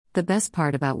The best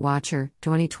part about Watcher,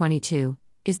 2022,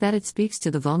 is that it speaks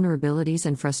to the vulnerabilities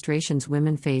and frustrations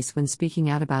women face when speaking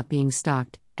out about being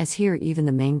stalked, as here even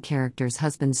the main character's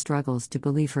husband struggles to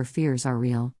believe her fears are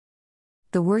real.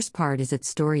 The worst part is its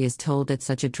story is told at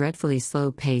such a dreadfully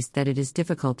slow pace that it is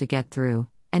difficult to get through,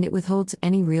 and it withholds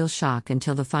any real shock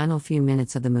until the final few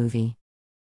minutes of the movie.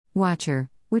 Watcher,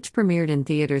 which premiered in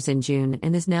theaters in June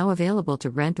and is now available to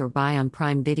rent or buy on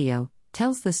Prime Video,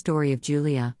 tells the story of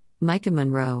Julia, Micah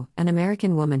Monroe, an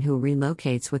American woman who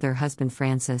relocates with her husband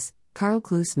Francis, Carl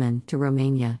Glusman, to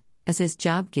Romania, as his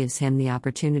job gives him the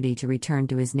opportunity to return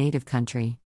to his native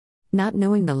country. Not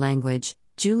knowing the language,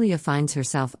 Julia finds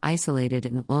herself isolated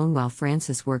and alone while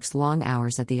Francis works long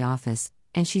hours at the office,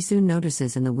 and she soon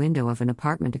notices in the window of an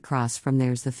apartment across from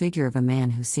theirs the figure of a man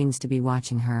who seems to be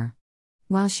watching her.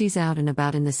 While she's out and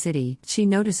about in the city, she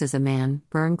notices a man,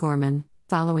 Bern Gorman,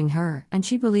 following her, and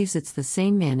she believes it's the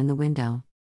same man in the window.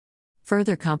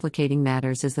 Further complicating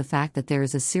matters is the fact that there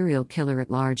is a serial killer at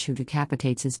large who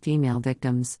decapitates his female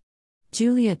victims.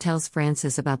 Julia tells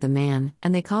Francis about the man,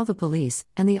 and they call the police,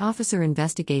 and the officer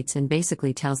investigates and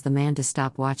basically tells the man to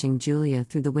stop watching Julia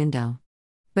through the window.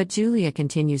 But Julia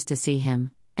continues to see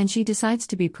him, and she decides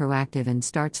to be proactive and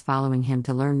starts following him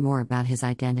to learn more about his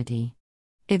identity.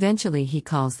 Eventually he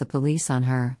calls the police on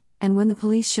her, and when the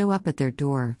police show up at their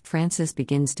door, Francis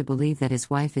begins to believe that his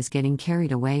wife is getting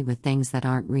carried away with things that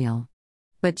aren't real.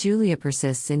 But Julia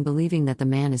persists in believing that the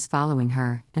man is following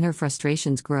her, and her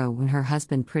frustrations grow when her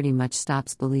husband pretty much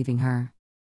stops believing her.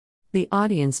 The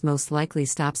audience most likely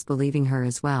stops believing her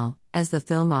as well, as the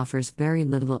film offers very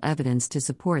little evidence to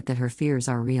support that her fears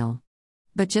are real.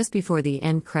 But just before the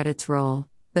end credits roll,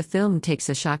 the film takes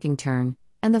a shocking turn,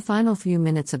 and the final few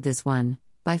minutes of this one,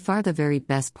 by far the very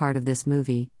best part of this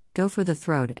movie, go for the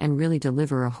throat and really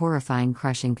deliver a horrifying,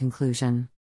 crushing conclusion.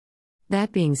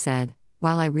 That being said,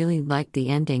 while I really liked the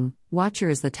ending, Watcher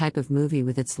is the type of movie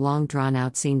with its long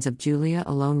drawn-out scenes of Julia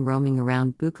alone roaming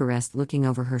around Bucharest looking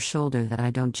over her shoulder that I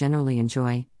don't generally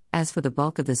enjoy. As for the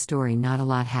bulk of the story, not a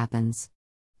lot happens.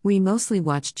 We mostly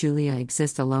watch Julia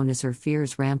exist alone as her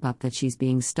fears ramp up that she's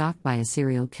being stalked by a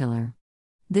serial killer.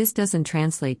 This doesn't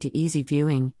translate to easy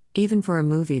viewing, even for a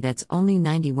movie that's only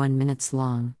 91 minutes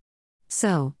long.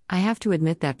 So, I have to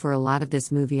admit that for a lot of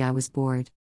this movie I was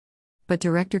bored. But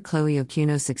director Chloe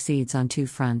Okuno succeeds on two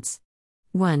fronts.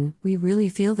 1. We really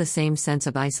feel the same sense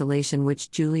of isolation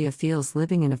which Julia feels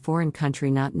living in a foreign country,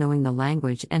 not knowing the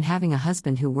language and having a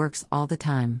husband who works all the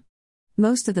time.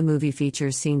 Most of the movie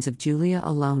features scenes of Julia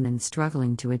alone and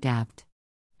struggling to adapt.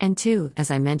 And 2,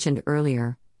 as I mentioned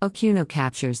earlier, Okuno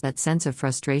captures that sense of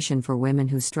frustration for women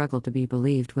who struggle to be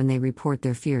believed when they report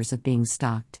their fears of being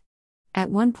stalked. At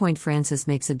one point Francis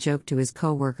makes a joke to his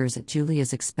co-workers at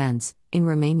Julia's expense, in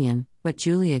Romanian, but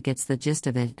Julia gets the gist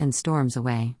of it and storms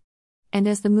away. And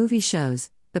as the movie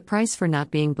shows, the price for not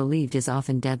being believed is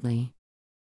often deadly.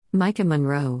 Micah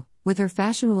Monroe, with her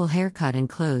fashionable haircut and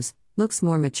clothes, looks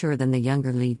more mature than the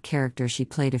younger lead character she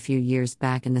played a few years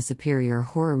back in the superior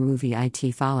horror movie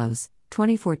It Follows,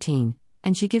 2014,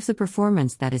 and she gives a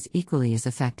performance that is equally as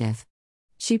effective.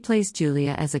 She plays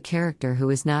Julia as a character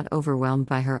who is not overwhelmed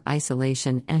by her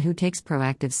isolation and who takes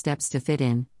proactive steps to fit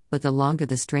in, but the longer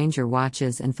the stranger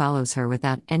watches and follows her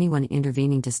without anyone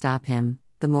intervening to stop him,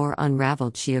 the more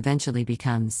unraveled she eventually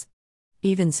becomes.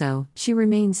 Even so, she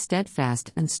remains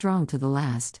steadfast and strong to the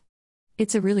last.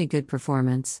 It's a really good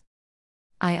performance.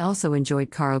 I also enjoyed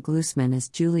Carl Glusman as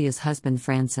Julia's husband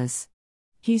Francis.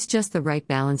 He's just the right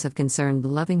balance of concerned,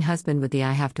 loving husband with the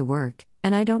 "I have to work,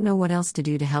 and I don't know what else to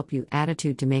do to help you"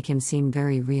 attitude to make him seem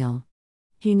very real.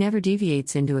 He never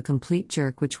deviates into a complete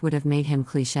jerk, which would have made him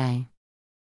cliché.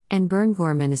 And Bern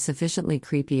Gorman is sufficiently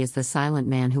creepy as the silent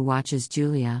man who watches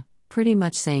Julia, pretty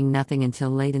much saying nothing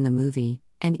until late in the movie,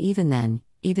 and even then,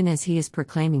 even as he is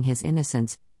proclaiming his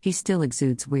innocence, he still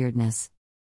exudes weirdness.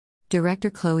 Director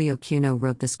Chloe Okuno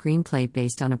wrote the screenplay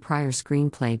based on a prior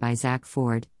screenplay by Zach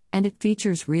Ford, and it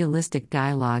features realistic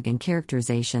dialogue and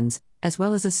characterizations, as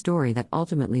well as a story that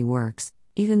ultimately works,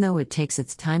 even though it takes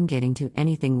its time getting to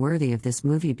anything worthy of this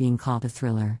movie being called a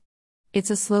thriller. It's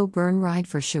a slow burn ride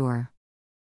for sure.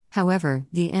 However,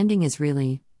 the ending is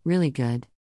really, really good.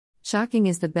 Shocking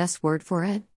is the best word for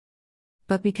it.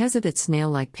 But because of its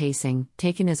snail-like pacing,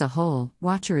 taken as a whole,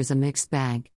 Watcher is a mixed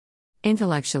bag.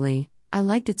 Intellectually, I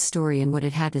liked its story and what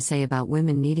it had to say about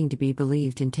women needing to be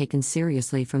believed and taken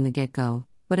seriously from the get-go,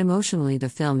 but emotionally the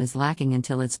film is lacking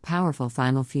until its powerful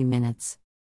final few minutes.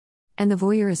 And the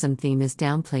voyeurism theme is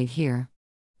downplayed here.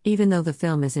 Even though the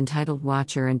film is entitled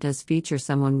Watcher and does feature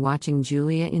someone watching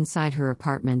Julia inside her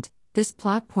apartment, this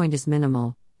plot point is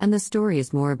minimal, and the story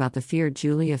is more about the fear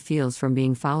Julia feels from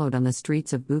being followed on the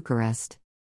streets of Bucharest.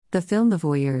 The film The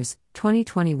Voyeurs,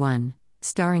 2021,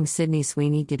 starring Sydney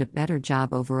Sweeney, did a better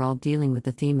job overall dealing with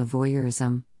the theme of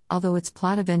voyeurism, although its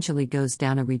plot eventually goes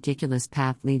down a ridiculous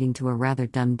path leading to a rather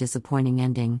dumb, disappointing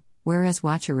ending, whereas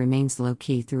Watcher remains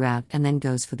low-key throughout and then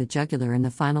goes for the jugular in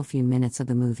the final few minutes of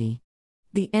the movie.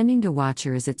 The ending to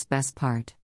Watcher is its best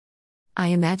part. I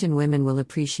imagine women will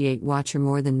appreciate Watcher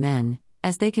more than men,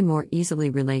 as they can more easily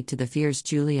relate to the fears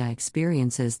Julia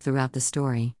experiences throughout the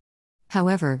story.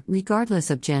 However, regardless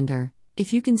of gender,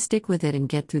 if you can stick with it and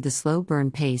get through the slow burn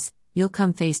pace, you'll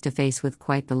come face to face with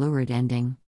quite the lurid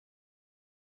ending.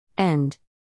 End.